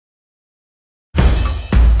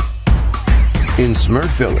In Smurf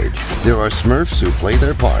Village, there are Smurfs who play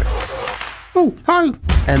their part. Oh, hi.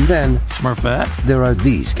 And then, Smurfette. there are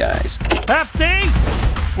these guys. Hefty,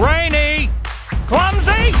 rainy,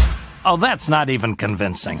 clumsy. Oh, that's not even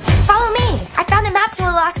convincing. Follow me. I found a map to a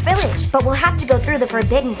lost village, but we'll have to go through the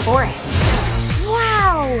Forbidden Forest.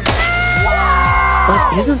 Wow!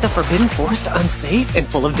 But isn't the Forbidden Forest unsafe and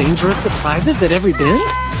full of dangerous surprises at every bend?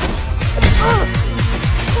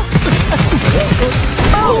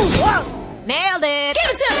 Nailed it!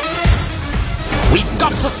 Give it to me! We've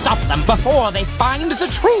got to stop them before they find the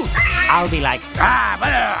truth. I'll be like,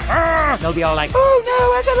 they'll be all like, oh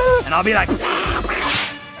no, and I'll be like,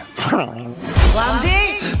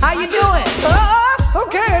 Clumsy, how you doing?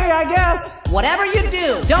 Okay, I guess. Whatever you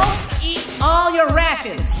do, don't eat all your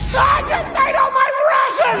rations. I just ate all my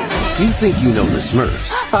rations! You think you know the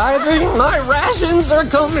Smurfs, I think my rations are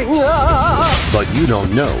coming up. but you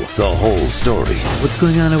don't know the whole story. What's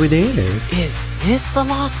going on over there? Is this the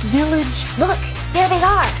lost village? Look, there they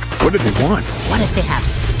are. What do they want? What if they have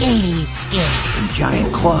scaly skin? And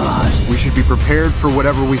giant claws. We should be prepared for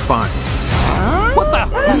whatever we find. what the?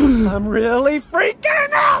 I'm really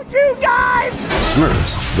freaking out, you guys!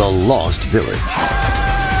 Smurfs, the Lost Village.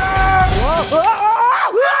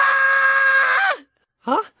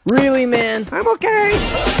 Huh? Really, man? I'm okay.